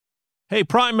Hey,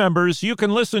 Prime members, you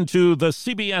can listen to the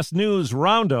CBS News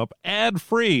Roundup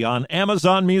ad-free on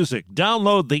Amazon Music.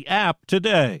 Download the app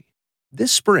today.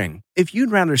 This spring, if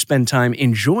you'd rather spend time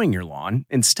enjoying your lawn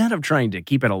instead of trying to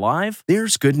keep it alive,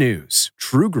 there's good news.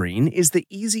 True Green is the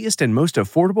easiest and most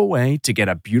affordable way to get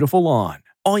a beautiful lawn.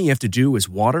 All you have to do is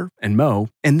water and mow,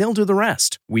 and they'll do the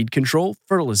rest. Weed control,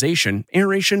 fertilization,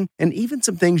 aeration, and even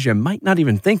some things you might not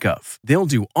even think of. They'll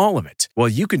do all of it, while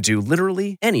you can do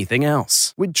literally anything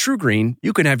else. With True Green,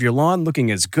 you can have your lawn looking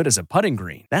as good as a putting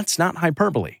green. That's not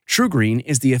hyperbole. True Green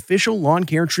is the official lawn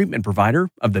care treatment provider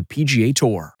of the PGA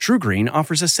Tour. True Green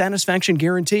offers a satisfaction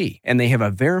guarantee, and they have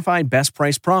a verified best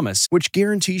price promise, which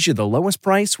guarantees you the lowest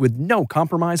price with no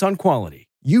compromise on quality.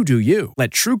 You do you. Let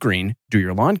True Green do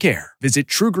your lawn care. Visit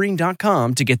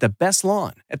TrueGreen.com to get the best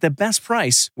lawn at the best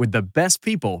price with the best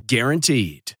people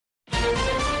guaranteed.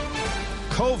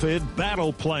 COVID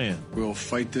battle plan. We'll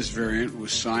fight this variant with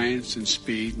science and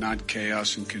speed, not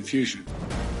chaos and confusion.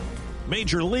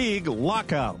 Major League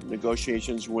lockout.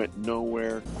 Negotiations went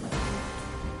nowhere.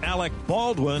 Alec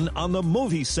Baldwin on the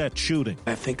movie set shooting.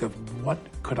 I think of what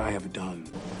could I have done?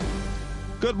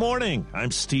 Good morning. I'm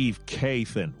Steve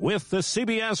Kathan with the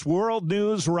CBS World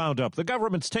News Roundup. The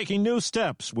government's taking new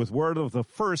steps with word of the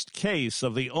first case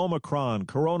of the Omicron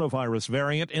coronavirus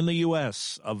variant in the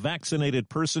U.S., a vaccinated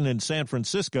person in San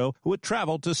Francisco who had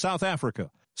traveled to South Africa.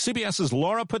 CBS's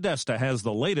Laura Podesta has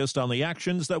the latest on the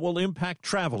actions that will impact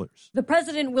travelers. The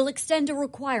president will extend a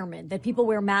requirement that people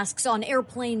wear masks on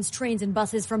airplanes, trains, and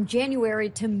buses from January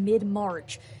to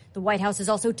mid-March. The White House is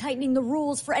also tightening the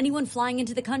rules for anyone flying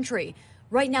into the country.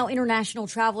 Right now, international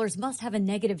travelers must have a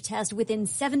negative test within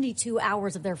 72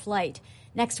 hours of their flight.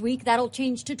 Next week, that'll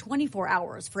change to 24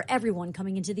 hours for everyone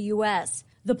coming into the U.S.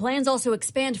 The plans also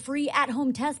expand free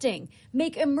at-home testing,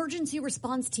 make emergency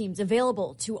response teams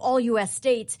available to all U.S.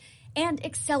 states, and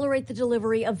accelerate the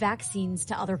delivery of vaccines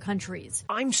to other countries.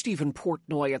 I'm Stephen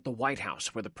Portnoy at the White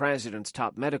House, where the president's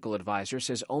top medical advisor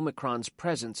says Omicron's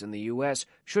presence in the U.S.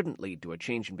 shouldn't lead to a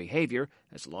change in behavior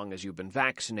as long as you've been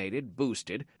vaccinated,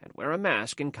 boosted, and wear a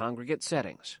mask in congregate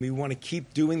settings. We want to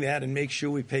keep doing that and make sure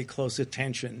we pay close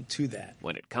attention to that.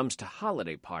 When it comes to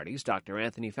holiday parties, Dr.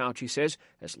 Anthony Fauci says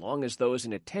as long as those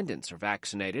in attendance are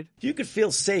vaccinated, you could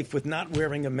feel safe with not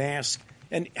wearing a mask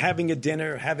and having a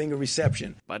dinner, having a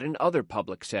reception. But in other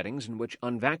public settings in which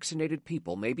unvaccinated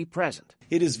people may be present,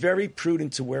 it is very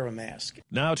prudent to wear a mask.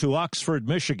 Now to Oxford,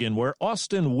 Michigan, where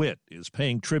Austin Witt is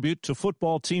paying tribute to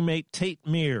football teammate Tate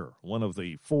Meir, one of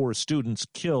the 4 students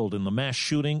killed in the mass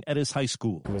shooting at his high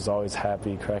school. He was always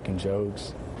happy, cracking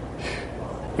jokes.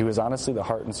 He was honestly the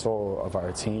heart and soul of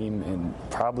our team and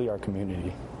probably our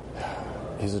community.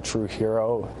 He's a true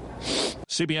hero.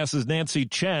 CBS's Nancy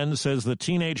Chen says the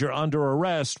teenager under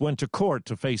arrest went to court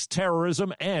to face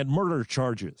terrorism and murder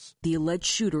charges. The alleged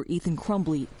shooter, Ethan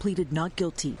Crumbley, pleaded not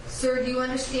guilty. Sir, do you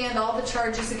understand all the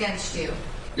charges against you?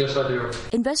 Yes, I do.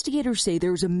 Investigators say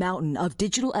there's a mountain of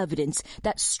digital evidence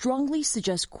that strongly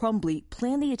suggests Crumbley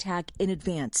planned the attack in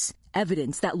advance.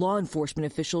 Evidence that law enforcement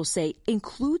officials say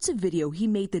includes a video he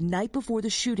made the night before the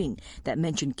shooting that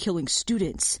mentioned killing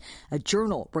students, a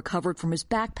journal recovered from his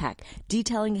backpack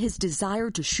detailing his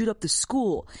desire to shoot up the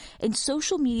school, and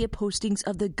social media postings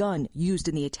of the gun used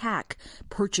in the attack,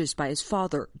 purchased by his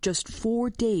father just 4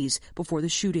 days before the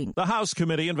shooting. The House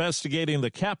committee investigating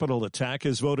the Capitol attack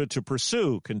has voted to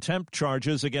pursue contempt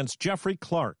charges against Jeffrey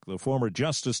Clark, the former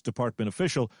Justice Department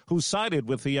official who sided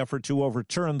with the effort to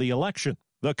overturn the election.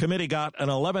 The committee got an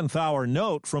 11th-hour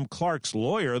note from Clark's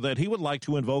lawyer that he would like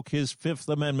to invoke his Fifth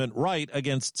Amendment right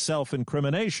against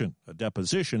self-incrimination. A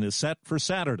deposition is set for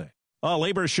Saturday. A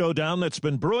labor showdown that's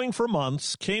been brewing for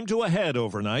months came to a head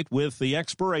overnight with the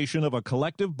expiration of a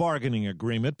collective bargaining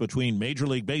agreement between Major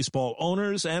League Baseball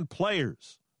owners and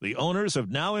players. The owners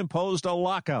have now imposed a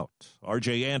lockout.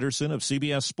 R.J. Anderson of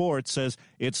CBS Sports says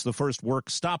it's the first work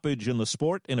stoppage in the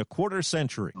sport in a quarter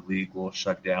century. The league will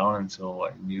shut down until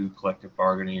a new collective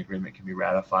bargaining agreement can be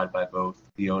ratified by both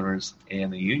the owners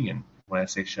and the union. When I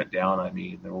say shut down, I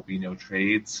mean there will be no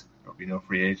trades, there will be no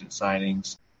free agent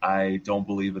signings. I don't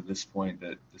believe at this point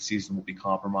that the season will be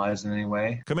compromised in any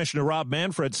way. Commissioner Rob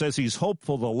Manfred says he's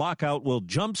hopeful the lockout will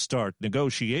jumpstart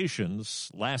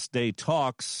negotiations. Last day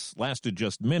talks lasted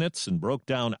just minutes and broke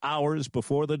down hours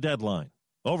before the deadline.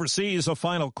 Overseas, a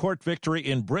final court victory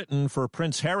in Britain for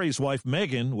Prince Harry's wife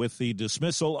Meghan with the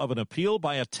dismissal of an appeal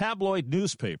by a tabloid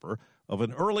newspaper of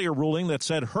an earlier ruling that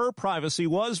said her privacy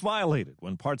was violated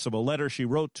when parts of a letter she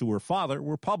wrote to her father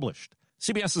were published.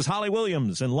 CBS's Holly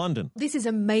Williams in London. This is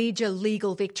a major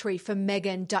legal victory for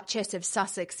Meghan, Duchess of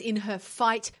Sussex, in her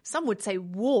fight, some would say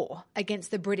war, against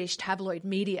the British tabloid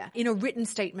media. In a written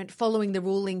statement following the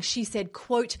ruling, she said,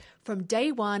 quote, "From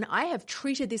day one, I have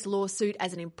treated this lawsuit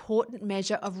as an important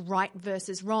measure of right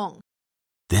versus wrong."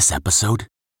 This episode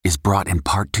is brought in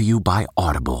part to you by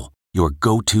Audible, your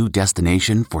go-to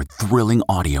destination for thrilling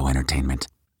audio entertainment.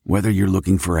 Whether you're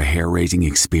looking for a hair-raising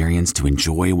experience to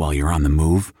enjoy while you're on the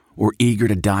move, or eager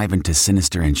to dive into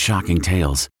sinister and shocking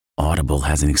tales, Audible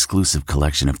has an exclusive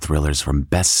collection of thrillers from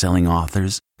best-selling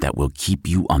authors that will keep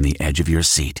you on the edge of your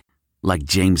seat. Like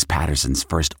James Patterson's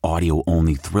first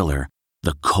audio-only thriller,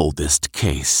 The Coldest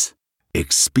Case.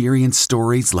 Experience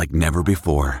stories like never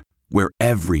before, where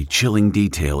every chilling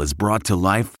detail is brought to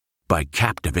life by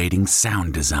captivating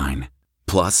sound design.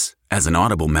 Plus, as an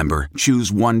Audible member,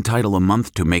 choose one title a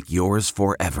month to make yours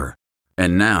forever.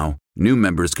 And now, new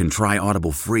members can try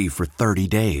Audible free for 30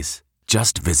 days.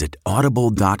 Just visit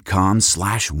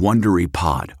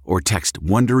audible.com/WonderyPod or text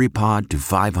WonderyPod to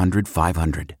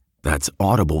 500-500. That's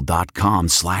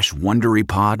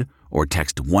audible.com/WonderyPod or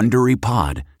text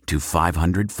WonderyPod to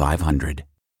 500-500.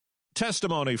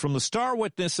 Testimony from the star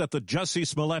witness at the Jussie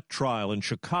Smollett trial in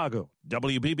Chicago.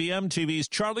 WBBM TV's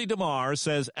Charlie DeMar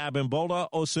says Abimbola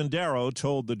Osundero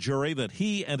told the jury that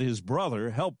he and his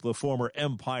brother helped the former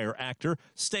Empire actor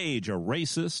stage a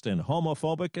racist and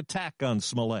homophobic attack on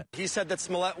Smollett. He said that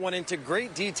Smollett went into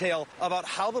great detail about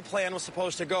how the plan was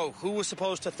supposed to go, who was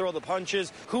supposed to throw the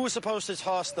punches, who was supposed to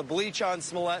toss the bleach on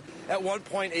Smollett. At one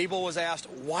point, Abel was asked,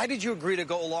 why did you agree to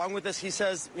go along with this? He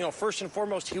says, first and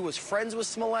foremost, he was friends with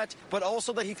Smollett, but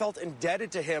also that he felt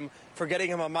indebted to him for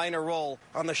getting him a minor role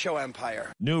on the show Empire.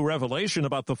 New revelation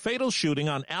about the fatal shooting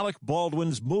on Alec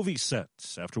Baldwin's movie set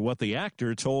after what the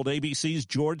actor told ABC's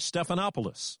George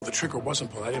Stephanopoulos. The trigger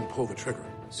wasn't pulled. I didn't pull the trigger.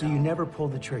 So you never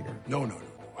pulled the trigger? No.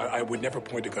 I would never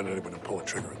point a gun at anyone and pull a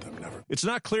trigger at them, never. It's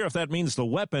not clear if that means the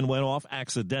weapon went off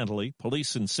accidentally.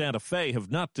 Police in Santa Fe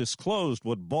have not disclosed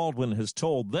what Baldwin has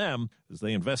told them as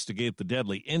they investigate the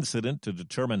deadly incident to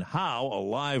determine how a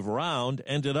live round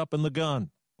ended up in the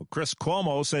gun. Well, Chris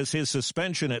Cuomo says his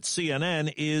suspension at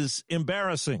CNN is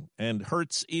embarrassing and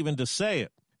hurts even to say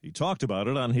it. He talked about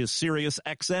it on his Sirius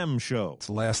XM show.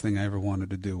 The last thing I ever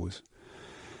wanted to do was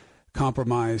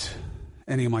compromise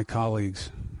any of my colleagues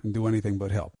and do anything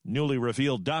but help. Newly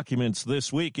revealed documents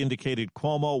this week indicated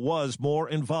Cuomo was more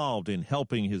involved in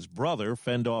helping his brother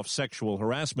fend off sexual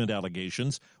harassment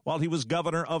allegations while he was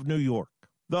governor of New York.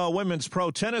 The Women's Pro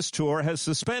Tennis Tour has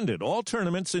suspended all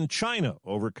tournaments in China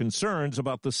over concerns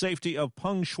about the safety of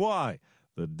Peng Shuai,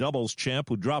 the doubles champ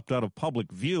who dropped out of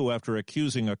public view after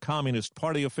accusing a Communist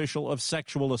Party official of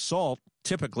sexual assault.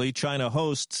 Typically, China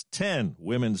hosts 10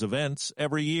 women's events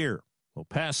every year. Well,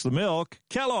 pass the milk.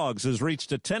 Kellogg's has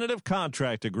reached a tentative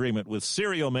contract agreement with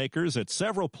cereal makers at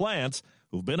several plants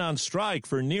who've been on strike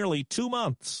for nearly 2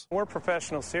 months. We're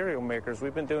professional cereal makers.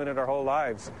 We've been doing it our whole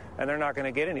lives, and they're not going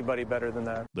to get anybody better than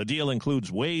that. The deal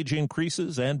includes wage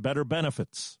increases and better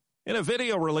benefits. In a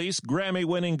video release,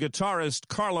 Grammy-winning guitarist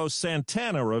Carlos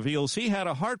Santana reveals he had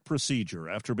a heart procedure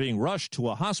after being rushed to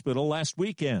a hospital last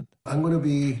weekend. I'm going to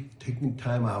be taking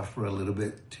time out for a little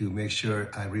bit to make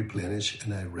sure I replenish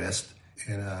and I rest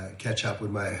and catch up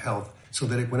with my health so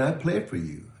that when I play for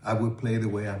you, I would play the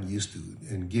way I'm used to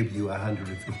and give you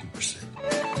 150%.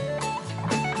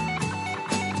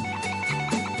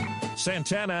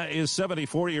 Santana is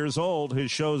 74 years old.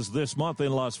 His shows this month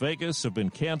in Las Vegas have been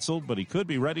canceled, but he could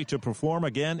be ready to perform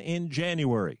again in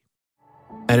January.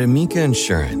 At Amica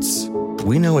Insurance,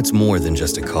 we know it's more than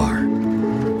just a car.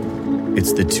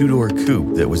 It's the two-door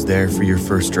coupe that was there for your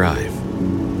first drive,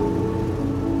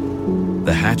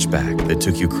 the hatchback that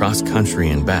took you cross-country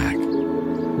and back,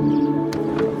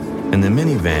 and the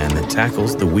minivan that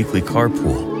tackles the weekly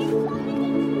carpool.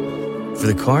 For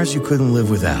the cars you couldn't live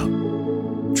without,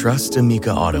 trust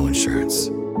Amica Auto Insurance.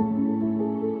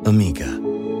 Amica.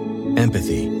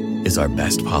 Empathy is our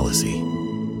best policy.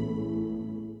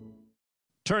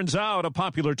 Turns out a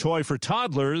popular toy for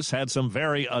toddlers had some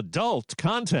very adult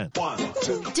content.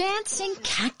 Dancing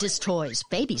cactus toys.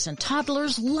 Babies and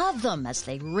toddlers love them as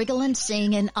they wriggle and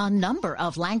sing in a number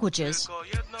of languages.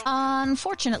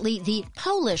 Unfortunately, the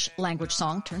Polish language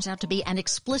song turns out to be an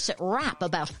explicit rap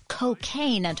about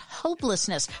cocaine and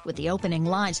hopelessness, with the opening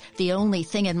lines, "The only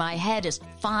thing in my head is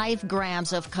 5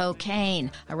 grams of cocaine."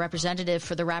 A representative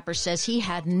for the rapper says he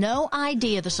had no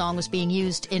idea the song was being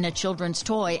used in a children's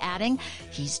toy, adding,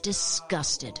 he's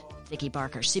disgusted. Vicky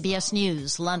Barker, CBS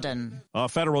News, London. A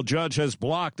federal judge has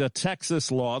blocked a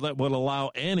Texas law that would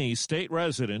allow any state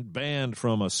resident banned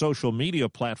from a social media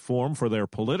platform for their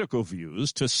political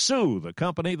views to sue the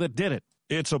company that did it.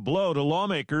 It's a blow to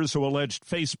lawmakers who alleged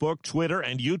Facebook, Twitter,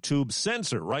 and YouTube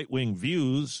censor right-wing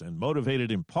views and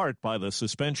motivated in part by the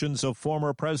suspensions of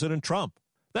former President Trump.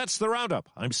 That's the Roundup.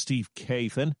 I'm Steve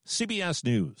Kathan, CBS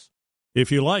News. If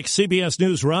you like CBS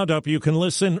News Roundup, you can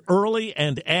listen early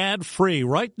and ad-free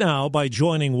right now by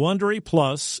joining Wondery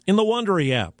Plus in the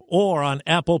Wondery app or on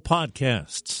Apple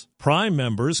Podcasts. Prime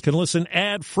members can listen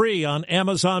ad-free on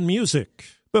Amazon Music.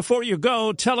 Before you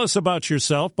go, tell us about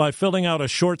yourself by filling out a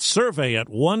short survey at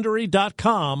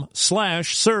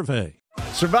Wondery.com/survey.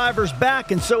 Survivor's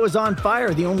back, and so is On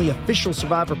Fire, the only official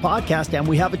Survivor podcast, and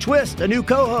we have a twist, a new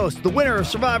co-host, the winner of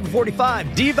Survivor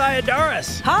 45, Dee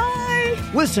Valladares. Hi!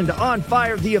 Listen to On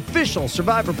Fire, the official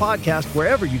Survivor podcast,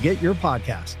 wherever you get your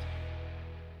podcast.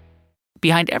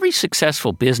 Behind every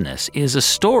successful business is a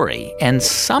story, and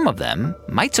some of them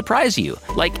might surprise you,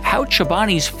 like how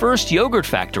Chobani's first yogurt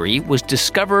factory was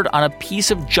discovered on a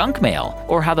piece of junk mail,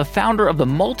 or how the founder of the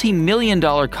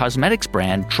multi-million-dollar cosmetics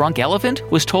brand Drunk Elephant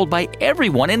was told by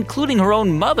everyone, including her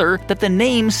own mother, that the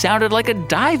name sounded like a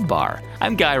dive bar.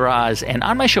 I'm Guy Raz, and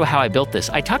on my show How I Built This,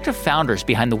 I talk to founders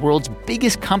behind the world's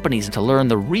biggest companies to learn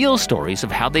the real stories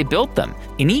of how they built them.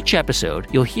 In each episode,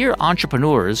 you'll hear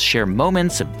entrepreneurs share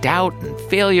moments of doubt and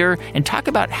failure and talk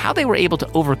about how they were able to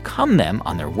overcome them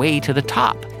on their way to the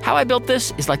top. How I Built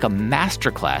This is like a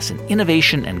masterclass in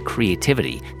innovation and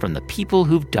creativity from the people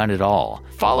who've done it all.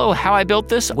 Follow How I Built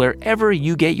This wherever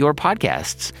you get your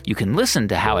podcasts. You can listen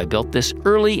to How I Built This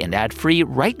early and ad-free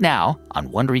right now on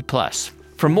Wondery Plus.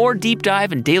 For more deep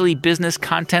dive and daily business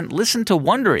content, listen to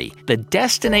Wondery, the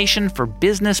destination for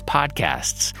business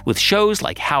podcasts. With shows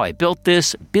like How I Built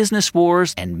This, Business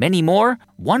Wars, and many more,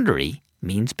 Wondery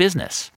means business.